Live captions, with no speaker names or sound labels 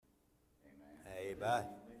Amen.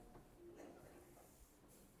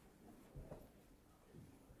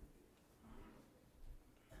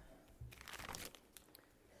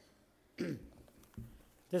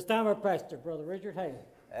 This time our pastor, Brother Richard Haley.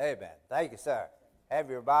 Amen. Thank you, sir. Have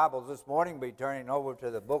your Bibles this morning. Be turning over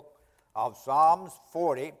to the book of Psalms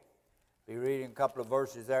 40. Be reading a couple of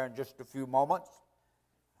verses there in just a few moments.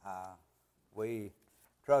 We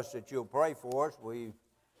trust that you'll pray for us. We've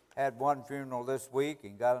had one funeral this week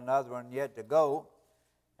and got another one yet to go.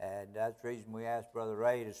 And that's the reason we asked Brother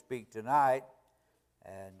Ray to speak tonight.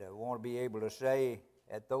 And we want to be able to say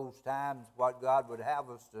at those times what God would have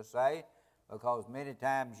us to say, because many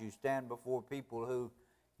times you stand before people who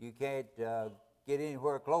you can't get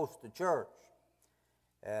anywhere close to church.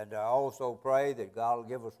 And I also pray that God will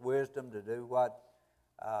give us wisdom to do what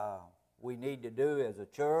we need to do as a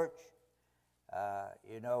church.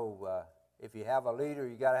 If you have a leader,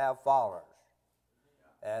 you got to have followers.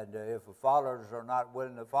 And if the followers are not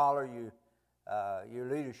willing to follow you, your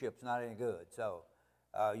leadership's not any good. So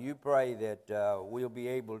you pray that we'll be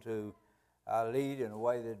able to lead in a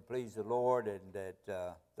way that pleases the Lord, and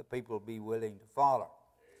that the people will be willing to follow.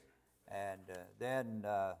 And then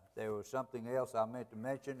there was something else I meant to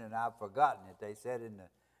mention, and I've forgotten it. They said in the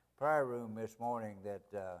prayer room this morning that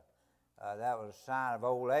that was a sign of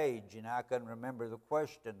old age, and I couldn't remember the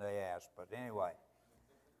question they asked. But anyway,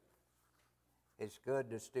 it's good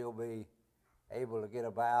to still be able to get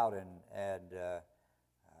about and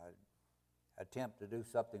attempt to do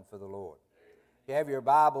something for the Lord. If you have your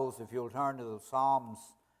Bibles, if you'll turn to the Psalms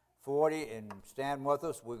 40 and stand with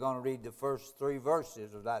us, we're going to read the first 3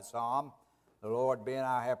 verses of that psalm, the Lord being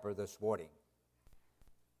our helper this morning.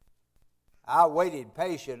 I waited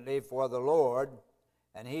patiently for the Lord,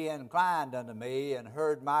 and he inclined unto me and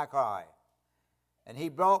heard my cry. And he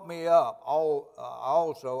brought me up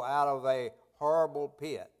also out of a horrible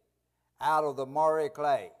pit, out of the miry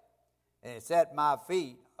clay, and he set my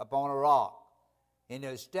feet upon a rock, and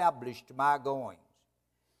established my goings.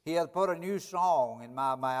 He hath put a new song in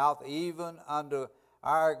my mouth, even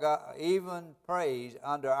praise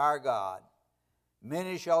unto our God.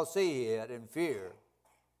 Many shall see it and fear,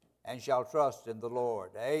 and shall trust in the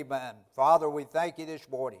Lord. Amen. Father, we thank you this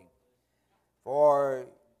morning for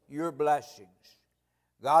your blessings.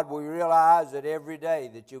 God, we realize that every day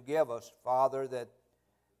that you give us, Father, that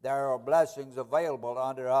there are blessings available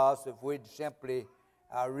unto us if we'd simply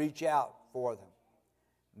reach out for them.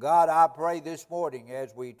 God, I pray this morning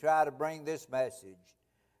as we try to bring this message,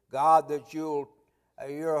 God, that your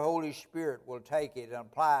Holy Spirit will take it and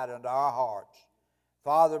apply it unto our hearts.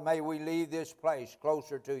 Father, may we leave this place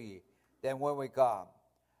closer to you than when we come.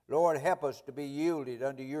 Lord, help us to be yielded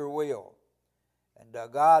unto your will.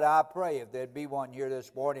 And God, I pray if there'd be one here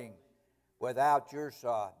this morning without your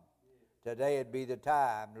Son, today would be the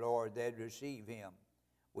time, Lord, they'd receive him.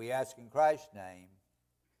 We ask in Christ's name,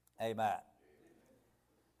 amen.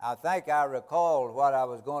 I think I recalled what I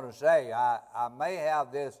was going to say. I may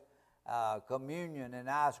have this communion and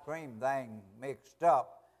ice cream thing mixed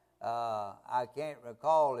up. I can't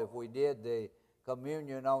recall if we did the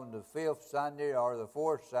communion on the 5th Sunday or the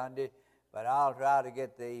 4th Sunday, but I'll try to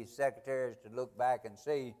get the secretaries to look back and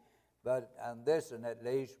see. But on this one at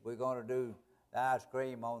least, we're going to do the ice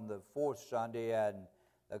cream on the 4th Sunday and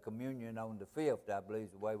the communion on the 5th, I believe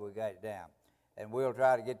is the way we got it down. And we'll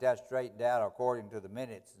try to get that straightened out according to the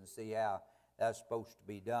minutes and see how that's supposed to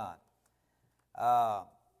be done.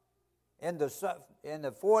 In the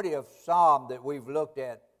 40th Psalm that we've looked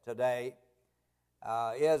at today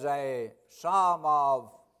is a psalm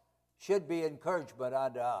should be encouragement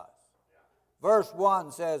unto us. Verse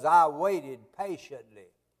 1 says, I waited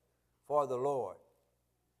patiently for the Lord.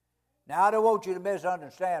 Now, I don't want you to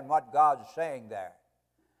misunderstand what God's saying there.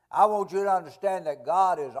 I want you to understand that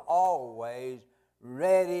God is always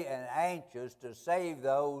ready and anxious to save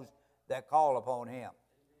those that call upon him.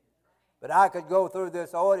 But I could go through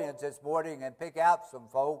this audience this morning and pick out some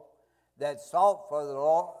folk that sought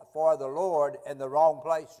for the Lord in the wrong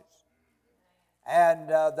places. And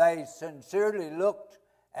they sincerely looked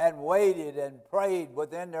and waited and prayed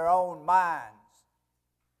within their own minds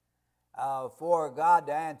for God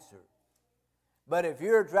to answer. But if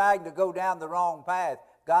you're trying to go down the wrong path,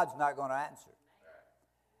 God's not going to answer.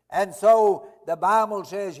 And so the Bible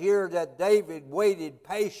says here that David waited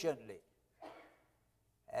patiently.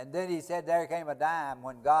 And then he said there came a time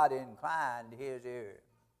when God inclined his ear.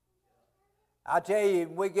 I tell you,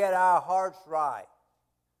 when we get our hearts right,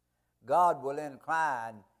 God will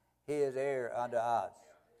incline his ear unto us.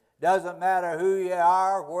 Doesn't matter who you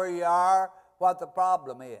are, where you are, what the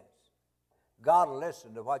problem is. God will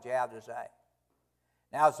listen to what you have to say.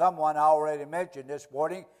 Now, someone already mentioned this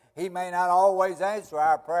morning He may not always answer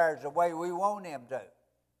our prayers the way we want Him to.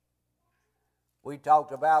 We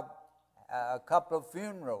talked about a couple of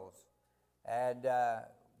funerals, and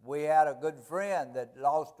we had a good friend that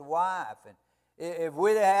lost a wife. And if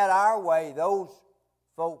we'd had our way, those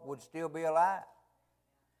folk would still be alive.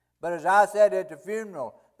 But as I said at the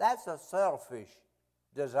funeral, that's a selfish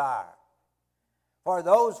desire. For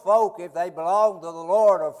those folk, if they belong to the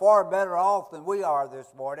Lord, are far better off than we are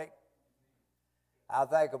this morning. I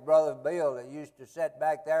think of Brother Bill that used to sit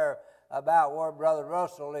back there about where Brother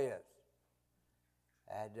Russell is.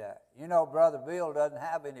 And you know, Brother Bill doesn't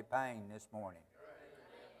have any pain this morning.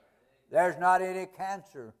 There's not any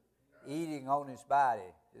cancer eating on his body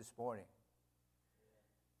this morning.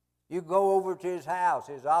 You go over to his house,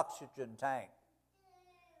 his oxygen tank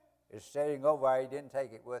is sitting over there. He didn't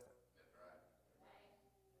take it with him.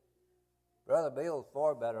 Brother Bill's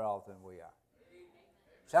far better off than we are.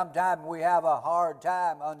 Sometimes we have a hard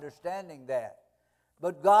time understanding that.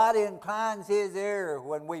 But God inclines His ear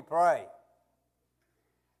when we pray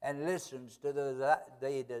and listens to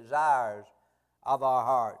the desires of our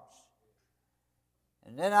hearts.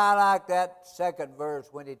 And then I like that second verse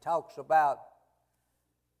when he talks about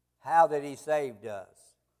how that He saved us.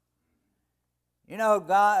 You know,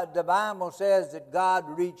 God, the Bible says that God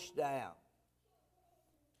reached down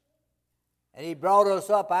and He brought us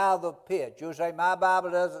up out of the pit. You'll say, my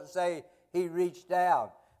Bible doesn't say He reached down.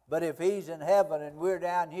 But if He's in heaven and we're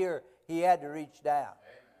down here, He had to reach down.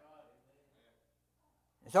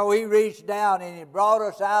 So He reached down and He brought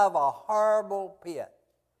us out of a horrible pit.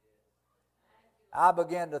 I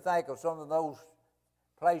began to think of some of those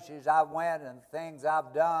places I went and things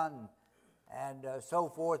I've done and so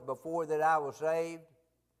forth before that I was saved.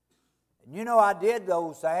 And you know, I did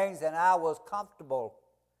those things and I was comfortable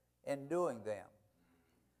in doing them.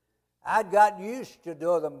 I'd gotten used to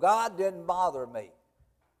doing them. God didn't bother me.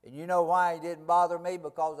 And you know why He didn't bother me?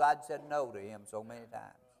 Because I'd said no to Him so many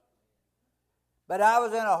times. But I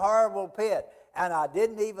was in a horrible pit, and I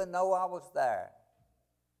didn't even know I was there.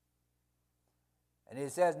 And He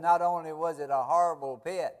says not only was it a horrible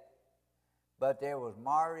pit, but there was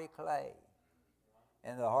miry clay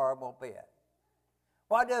in the horrible pit.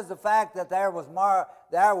 What does the fact that there was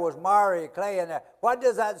miry clay in there, what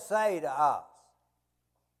does that say to us?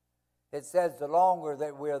 It says the longer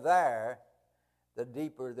that we're there, the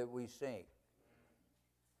deeper that we sink.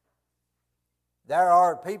 There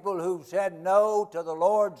are people who've said no to the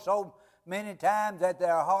Lord so many times that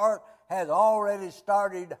their heart has already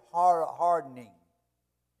started hardening.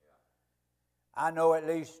 I know at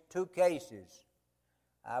least 2 cases.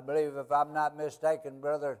 I believe, if I'm not mistaken,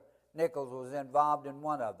 Brother Nichols was involved in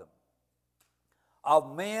one of them,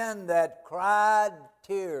 of men that cried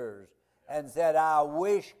tears and said, I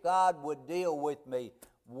wish God would deal with me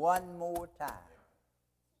one more time.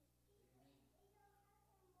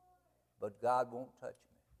 But God won't touch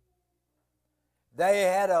me. They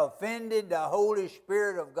had offended the Holy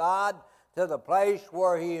Spirit of God to the place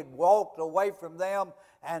where He had walked away from them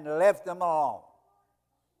and left them alone.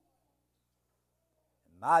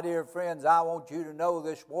 My dear friends, I want you to know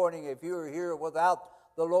this morning, if you're here without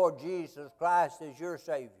the Lord Jesus Christ as your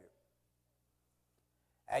Savior,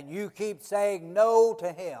 and you keep saying no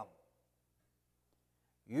to Him,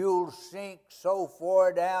 you'll sink so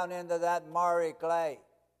far down into that miry clay.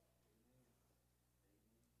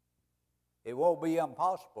 It won't be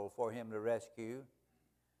impossible for Him to rescue you.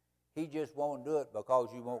 He just won't do it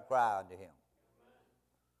because you won't cry unto Him.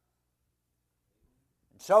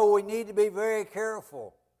 So we need to be very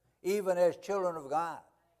careful, even as children of God.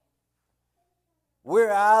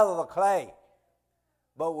 We're out of the clay,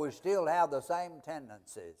 but we still have the same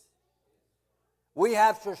tendencies. We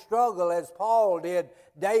have to struggle, as Paul did,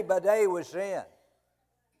 day by day with sin.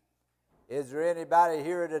 Is there anybody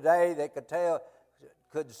here today that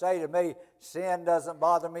could say to me, sin doesn't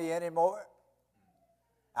bother me anymore?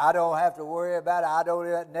 I don't have to worry about it.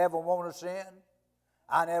 I never want to sin.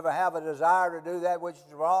 I never have a desire to do that which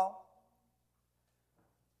is wrong.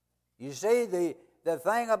 You see, the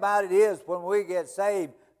thing about it is, when we get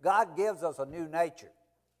saved, God gives us a new nature.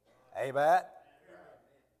 Amen?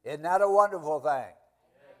 Isn't that a wonderful thing?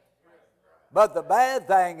 But the bad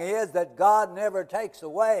thing is that God never takes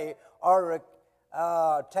away or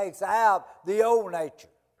takes out the old nature.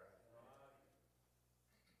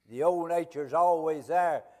 The old nature is always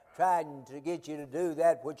there, trying to get you to do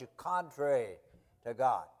that which is contrary to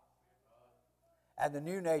God. And the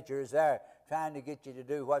new nature is there trying to get you to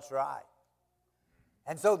do what's right.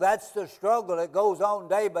 And so that's the struggle that goes on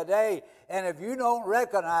day by day. And if you don't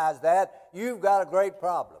recognize that, you've got a great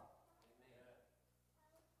problem.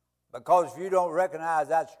 Because if you don't recognize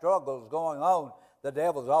that struggle is going on, the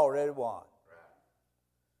devil's already won.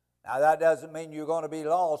 Now, that doesn't mean you're going to be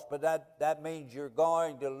lost, but that means you're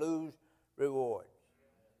going to lose rewards.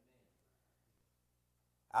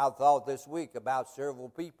 I've thought this week about several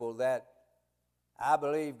people that I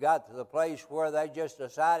believe got to the place where they just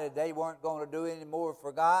decided they weren't going to do any more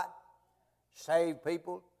for God. Saved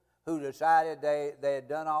people who decided they had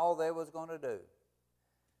done all they was going to do.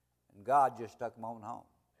 And God just took them on home.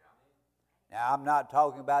 Now, I'm not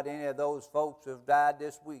talking about any of those folks who have died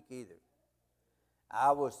this week either.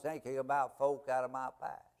 I was thinking about folk out of my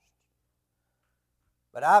past.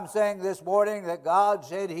 But I'm saying this morning that God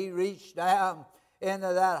said He reached down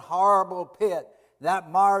into that horrible pit, that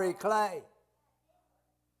miry clay.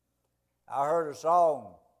 I heard a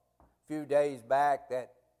song a few days back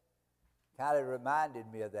that kind of reminded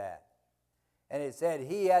me of that. And it said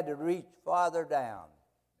He had to reach farther down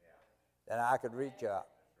than I could reach up.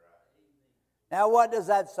 Now, what does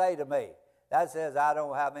that say to me? That says I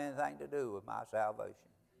don't have anything to do with my salvation.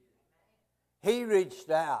 He reached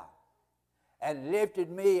down and lifted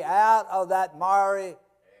me out of that miry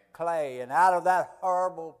clay and out of that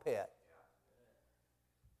horrible pit.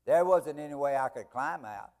 There wasn't any way I could climb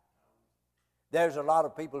out. There's a lot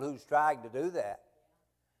of people who's trying to do that.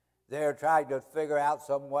 They're trying to figure out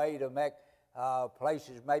some way to make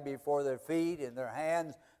places maybe for their feet and their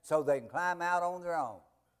hands so they can climb out on their own.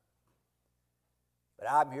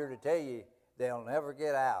 But I'm here to tell you, they'll never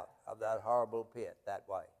get out of that horrible pit that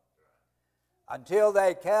way. Until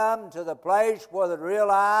they come to the place where they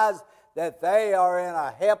realize that they are in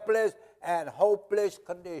a helpless and hopeless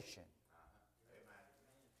condition.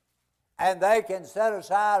 And they can set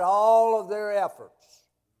aside all of their efforts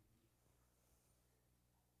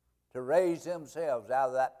to raise themselves out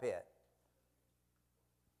of that pit.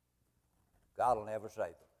 God will never save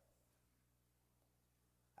them.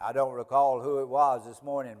 I don't recall who it was this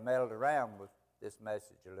morning meddled around with this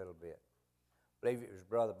message a little bit. I believe it was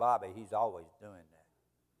Brother Bobby. He's always doing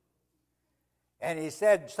that. And he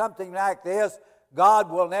said something like this: God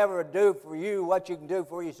will never do for you what you can do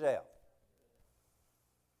for yourself.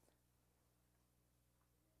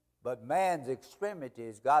 But man's extremity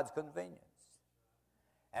is God's convenience.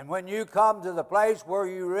 And when you come to the place where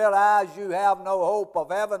you realize you have no hope of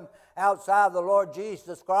heaven outside the Lord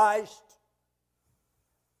Jesus Christ,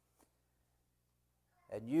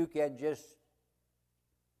 and you can just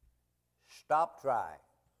stop trying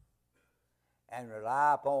and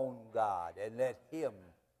rely upon God and let Him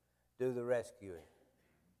do the rescuing,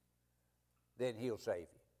 then He'll save you.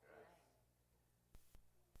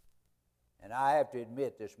 And I have to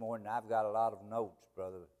admit this morning, I've got a lot of notes,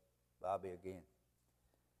 Brother Bobby, again.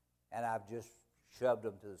 And I've just shoved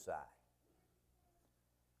them to the side.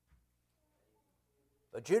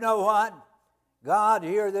 But you know what? God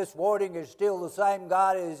here this morning is still the same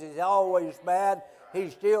God as He's always been. He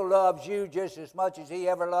still loves you just as much as He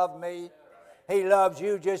ever loved me. He loves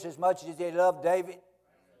you just as much as He loved David.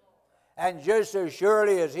 And just as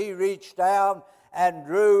surely as He reached down and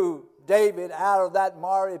drew David out of that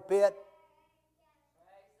miry pit,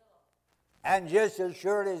 and just as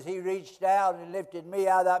surely as He reached down and lifted me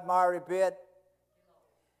out of that miry pit,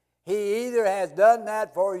 He either has done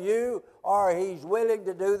that for you or He's willing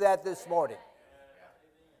to do that this morning.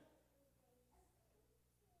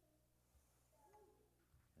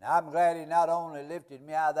 Now, I'm glad He not only lifted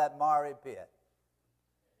me out of that miry pit,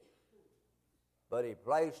 but He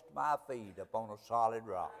placed my feet upon a solid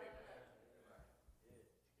rock.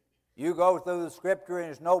 You go through the Scripture and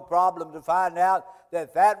it's no problem to find out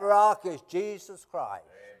that that rock is Jesus Christ.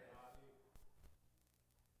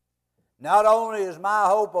 Not only is my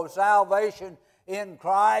hope of salvation in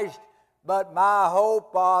Christ, but my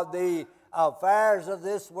hope of the affairs of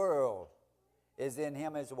this world is in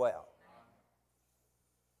Him as well.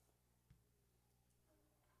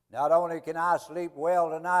 Not only can I sleep well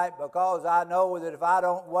tonight because I know that if I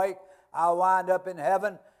don't wake, I'll wind up in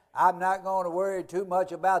heaven. I'm not going to worry too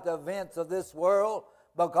much about the events of this world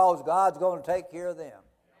because God's going to take care of them.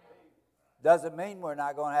 Doesn't mean we're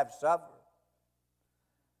not going to have to suffer.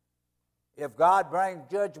 If God brings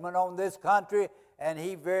judgment on this country, and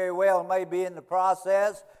He very well may be in the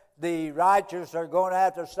process, the righteous are going to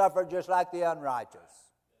have to suffer just like the unrighteous.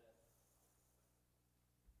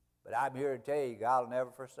 But I'm here to tell you, God will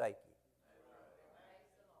never forsake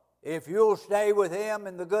you. If you'll stay with Him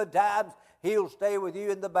in the good times, He'll stay with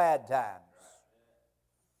you in the bad times.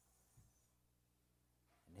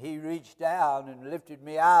 And He reached down and lifted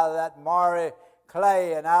me out of that miry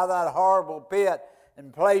clay and out of that horrible pit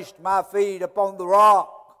and placed my feet upon the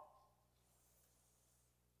rock.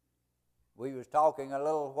 We was talking a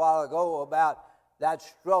little while ago about that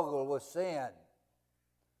struggle with sin.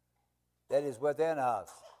 that is within us.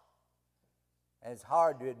 And it's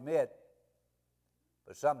hard to admit,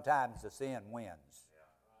 but sometimes the sin wins.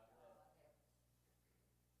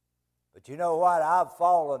 But you know what? I've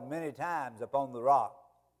fallen many times upon the rock,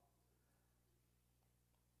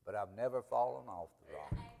 but I've never fallen off the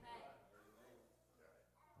rock.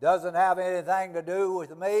 Doesn't have anything to do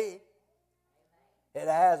with me. It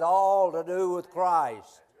has all to do with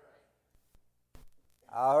Christ.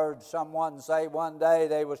 I heard someone say one day,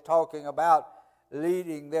 they was talking about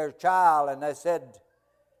leading their child, and they said,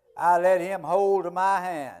 I let him hold my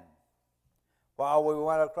hand while we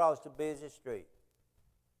went across the busy street.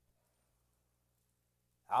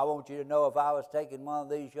 I want you to know, if I was taking one of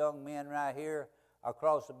these young men right here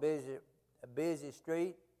across a busy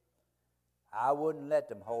street, I wouldn't let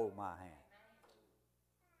them hold my hand.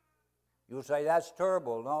 You'll say, that's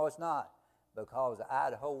terrible. No, it's not, because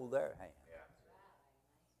I'd hold their hand.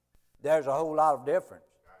 There's a whole lot of difference.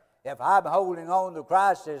 If I'm holding on to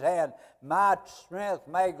Christ's hand, my strength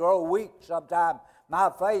may grow weak sometime. My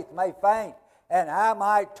faith may faint, and I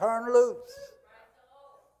might turn loose.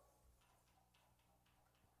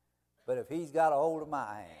 But if he's got a hold of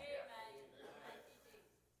my hand,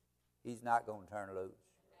 he's not going to turn loose.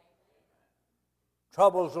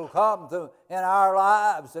 Troubles will come in our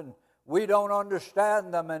lives, and we don't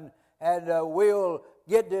understand them, and we'll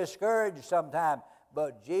get discouraged sometimes.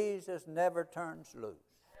 But Jesus never turns loose.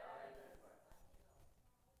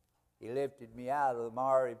 He lifted me out of the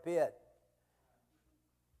miry pit,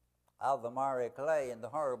 out of the miry clay in the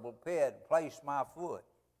horrible pit, placed my foot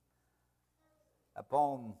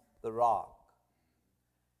upon the rock.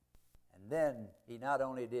 And then he not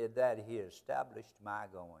only did that, he established my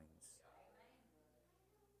goings.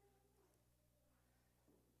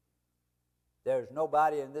 There's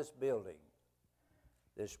nobody in this building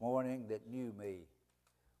this morning that knew me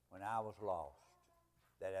when I was lost,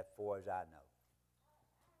 that as far as I know.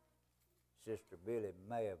 Sister Billy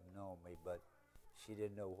may have known me, but she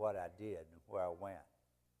didn't know what I did and where I went.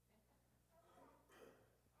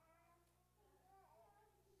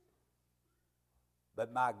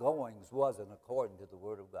 But my goings wasn't according to the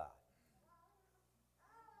Word of God.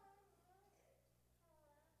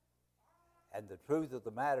 And the truth of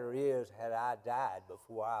the matter is, had I died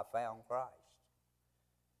before I found Christ,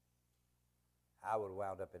 I would have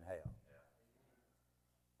wound up in hell.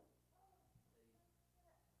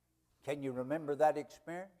 Can you remember that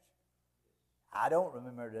experience? I don't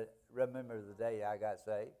remember the day I got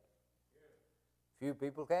saved. Few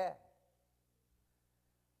people can.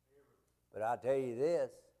 But I tell you this,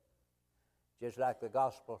 just like the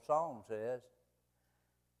gospel song says,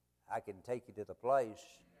 I can take you to the place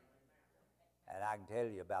and I can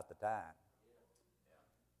tell you about the time.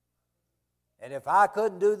 And if I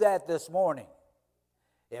couldn't do that this morning,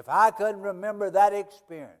 if I couldn't remember that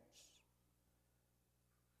experience,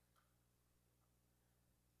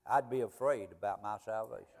 I'd be afraid about my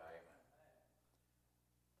salvation.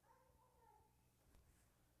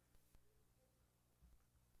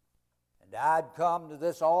 And I'd come to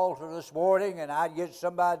this altar this morning and I'd get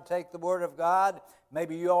somebody to take the Word of God.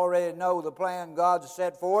 Maybe you already know the plan God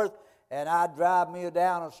set forth. And I'd drive me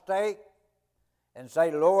down a stake and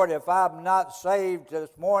say, Lord, if I'm not saved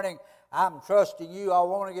this morning, I'm trusting you. I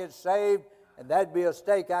want to get saved. And that'd be a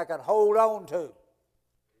stake I could hold on to.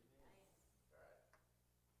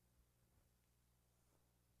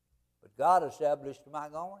 But God established my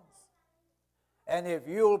goings. And if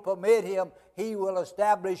you'll permit Him, He will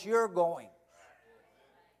establish your goings.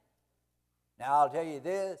 Now, I'll tell you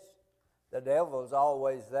this. The devil's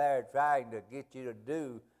always there trying to get you to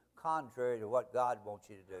do contrary to what God wants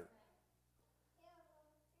you to do.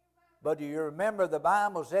 But do you remember the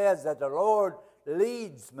Bible says that the Lord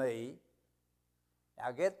leads me?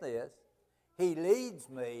 Now get this. He leads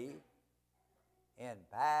me in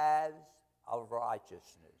paths of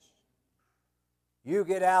righteousness. You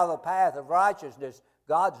get out of the path of righteousness,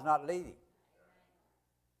 God's not leading.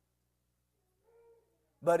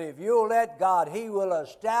 But if you'll let God, He will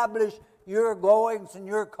establish your goings and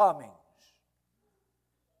your comings.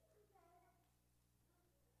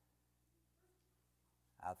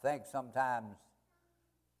 I think sometimes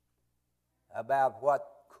about what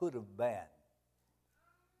could have been.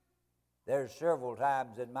 There's several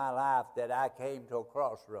times in my life that I came to a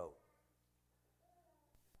crossroad.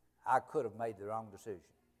 I could have made the wrong decision.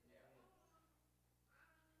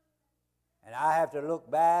 And I have to look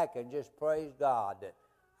back and just praise God that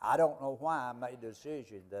I don't know why I made the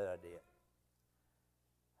decision that I did.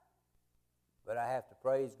 But I have to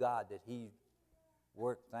praise God that He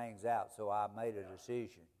worked things out, so I made a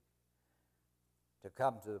decision to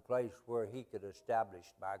come to the place where He could establish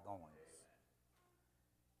my goings.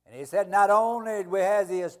 And he said, not only has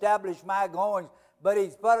he established my goings, but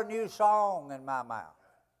he's put a new song in my mouth.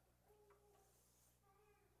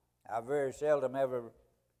 I very seldom ever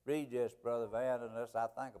read this, Brother Van, unless I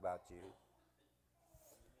think about you.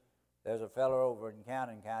 There's a fellow over in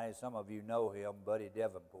Cannon County, some of you know him, Buddy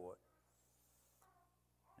Davenport.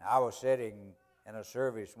 I was sitting in a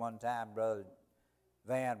service one time, Brother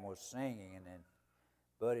Van was singing, and then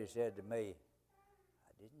Buddy said to me,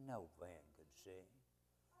 I didn't know Van could sing.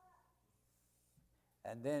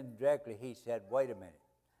 And then directly he said, wait a minute,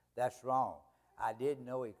 that's wrong. I didn't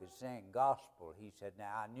know he could sing gospel. He said,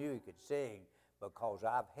 now I knew he could sing because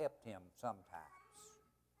I've helped him sometimes.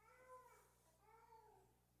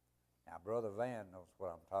 Now, Brother Van knows what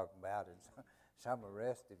I'm talking about, and some of the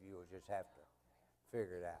rest of you will just have to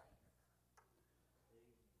figure it out.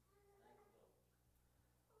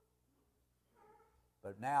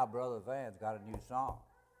 But now Brother Van's got a new song.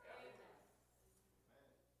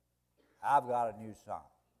 I've got a new song.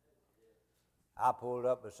 I pulled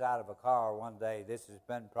up beside of a car one day. This has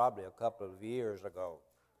been probably a couple of years ago.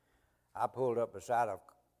 I pulled up beside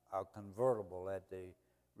a convertible at the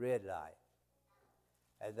red light.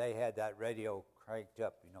 And they had that radio cranked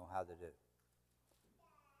up, you know how they do.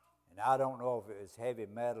 And I don't know if it was heavy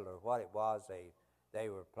metal or what it was they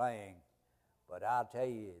were playing, but I'll tell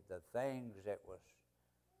you, the things that was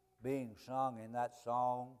being sung in that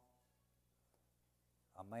song,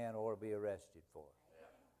 a man ought to be arrested for it.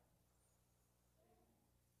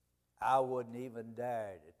 I wouldn't even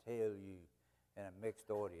dare to tell you in a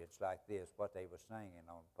mixed audience like this what they were singing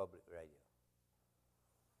on public radio.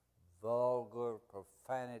 Vulgar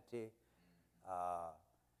profanity,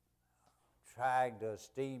 trying to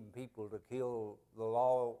esteem people to kill the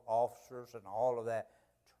law officers and all of that.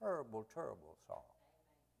 Terrible, terrible song.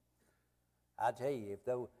 I tell you,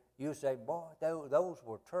 you say, boy, those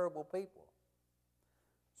were terrible people.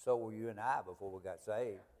 So were you and I before we got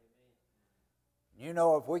saved. You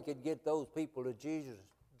know, if we could get those people to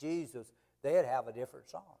Jesus, they'd have a different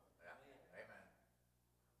song.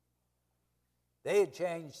 Yeah. They'd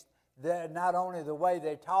change not only the way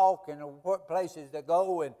they talk and what places they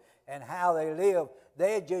go and how they live,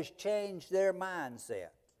 they'd just change their mindset.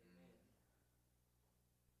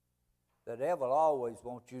 The devil always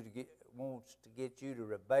wants to get you to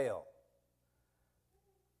rebel.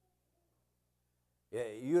 Yeah,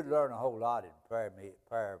 you'd learn a whole lot in prayer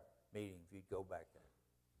meeting if you'd go back there.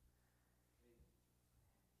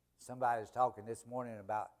 Somebody was talking this morning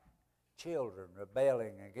about children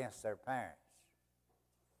rebelling against their parents.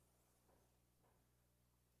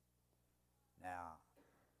 Now,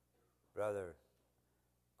 Brother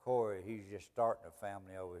Corey, he's just starting a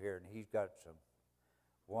family over here, and he's got some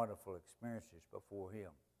wonderful experiences before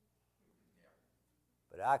him.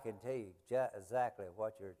 But I can tell you exactly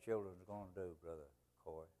what your children are going to do, Brother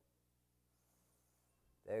Corey.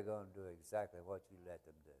 They're going to do exactly what you let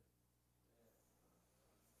them do.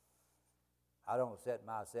 I don't set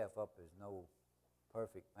myself up as no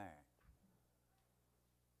perfect parent.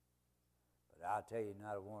 But I'll tell you,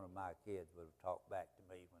 not one of my kids would have talked back to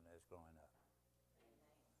me when they was growing up.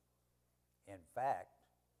 In fact,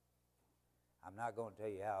 I'm not going to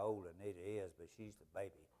tell you how old Anita is, but she's the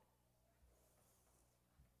baby.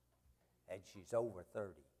 And she's over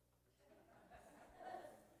 30.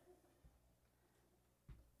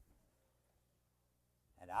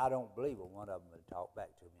 And I don't believe one of them would talk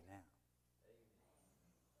back to me now.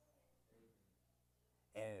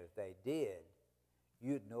 And if they did,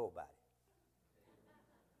 you'd know about it.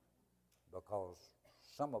 Because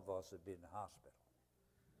some of us have been in the hospital.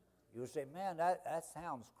 You'll say, man, that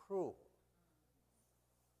sounds cruel.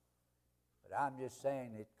 But I'm just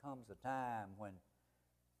saying it comes a time when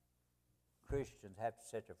Christians have to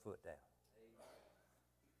set their foot down.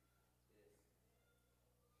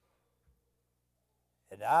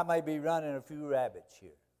 And I may be running a few rabbits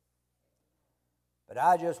here. But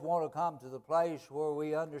I just want to come to the place where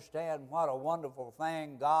we understand what a wonderful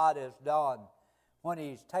thing God has done when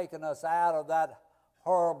He's taken us out of that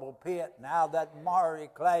horrible pit and out of that miry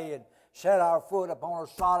clay and set our foot upon a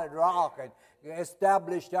solid rock and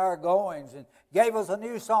established our goings and gave us a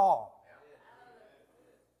new song.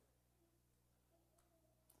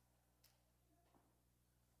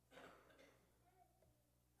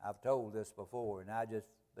 I've told this before,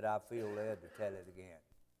 but I feel led to tell it again.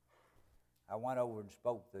 I went over and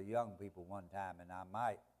spoke to young people one time, and I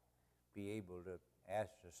might be able to ask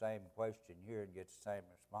the same question here and get the same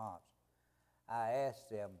response. I asked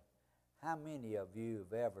them, how many of you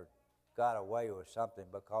have ever got away with something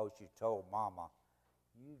because you told Mama,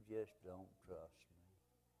 you just don't trust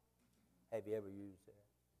me? Have you ever used that?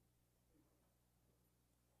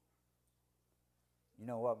 You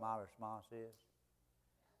know what my response is?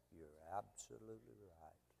 You're absolutely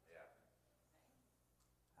right.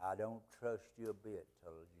 I don't trust you a bit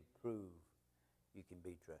till you prove you can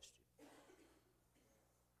be trusted.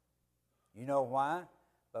 You know why?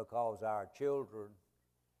 Because our children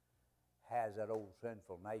has that old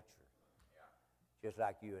sinful nature, just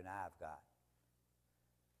like you and I have got.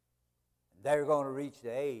 And they're going to reach the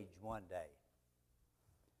age one day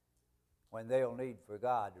when they'll need for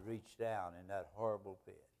God to reach down in that horrible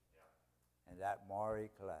pit and that miry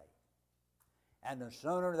clay. And the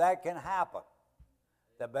sooner that can happen,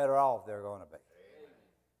 the better off they're going to be.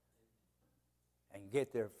 And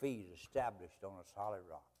get their feet established on a solid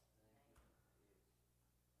rock.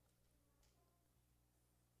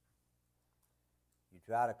 You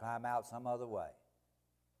try to climb out some other way,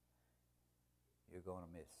 you're going to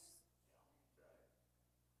miss.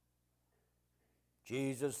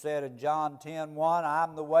 Jesus said in John 10:1,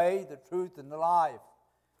 I'm the way, the truth, and the life.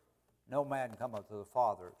 No man cometh to the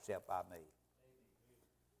Father except by me.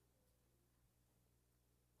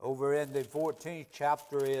 Over in the 14th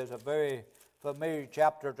chapter is a very familiar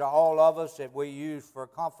chapter to all of us that we use for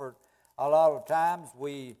comfort a lot of times.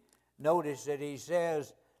 We notice that he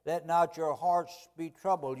says, let not your hearts be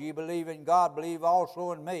troubled. You believe in God, believe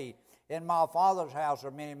also in me. In my Father's house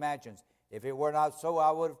are many mansions. If it were not so,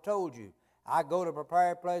 I would have told you. I go to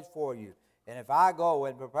prepare a place for you. And if I go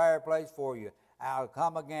and prepare a place for you, I'll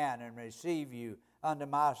come again and receive you unto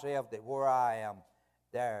myself, that where I am,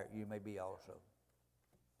 there you may be also.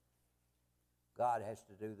 God has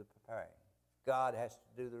to do the preparing. God has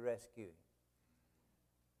to do the rescuing.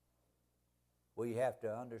 We have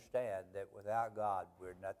to understand that without God,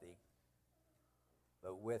 we're nothing.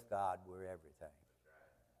 But with God, we're everything.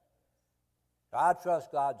 So I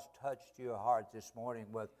trust God's touched your heart this morning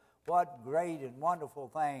with what great and wonderful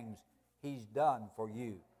things he's done for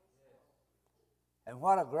you. And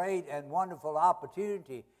what a great and wonderful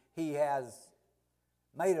opportunity he has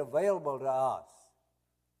made available to us.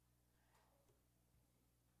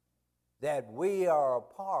 That we are a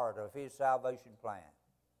part of his salvation plan.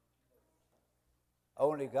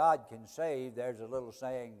 Only God can save. There's a little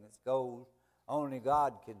saying that goes, only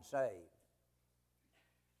God can save.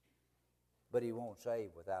 But he won't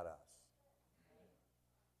save without us.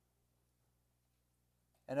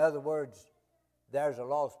 In other words, there's a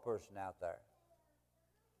lost person out there.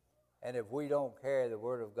 And if we don't carry the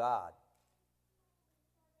Word of God,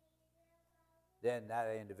 then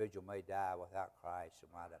that individual may die without Christ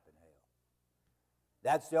and wind up in hell.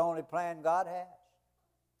 That's the only plan God has.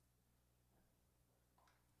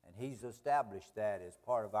 And he's established that as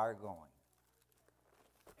part of our going.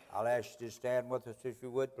 I'll ask you to stand with us if you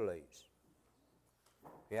would, please.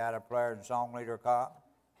 If you had a prayer and song leader come.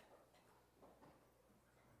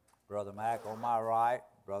 Brother Mac on my right,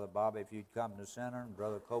 Brother Bobby if you'd come to center, and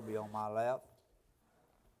Brother Kobe on my left.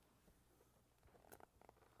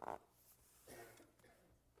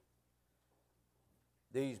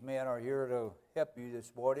 These men are here to help you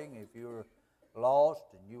this morning. If you're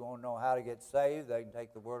lost and you want to know how to get saved, they can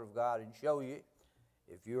take the Word of God and show you.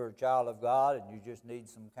 If you're a child of God and you just need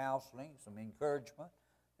some counseling, some encouragement,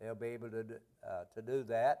 they'll be able to do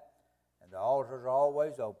that. And the altars are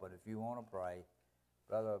always open if you want to pray.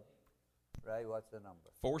 Brother Ray, what's the number?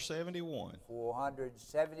 471.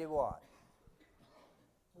 471.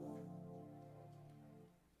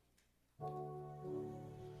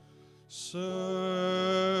 Search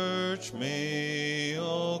me,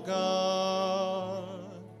 O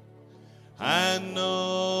God, and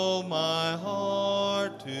know my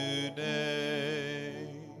heart today.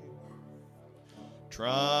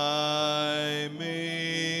 Try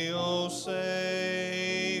me, O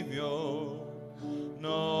Savior,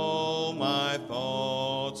 know my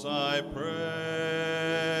thoughts, I pray.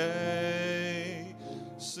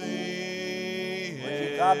 See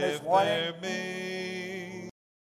Would you come this if morning? there be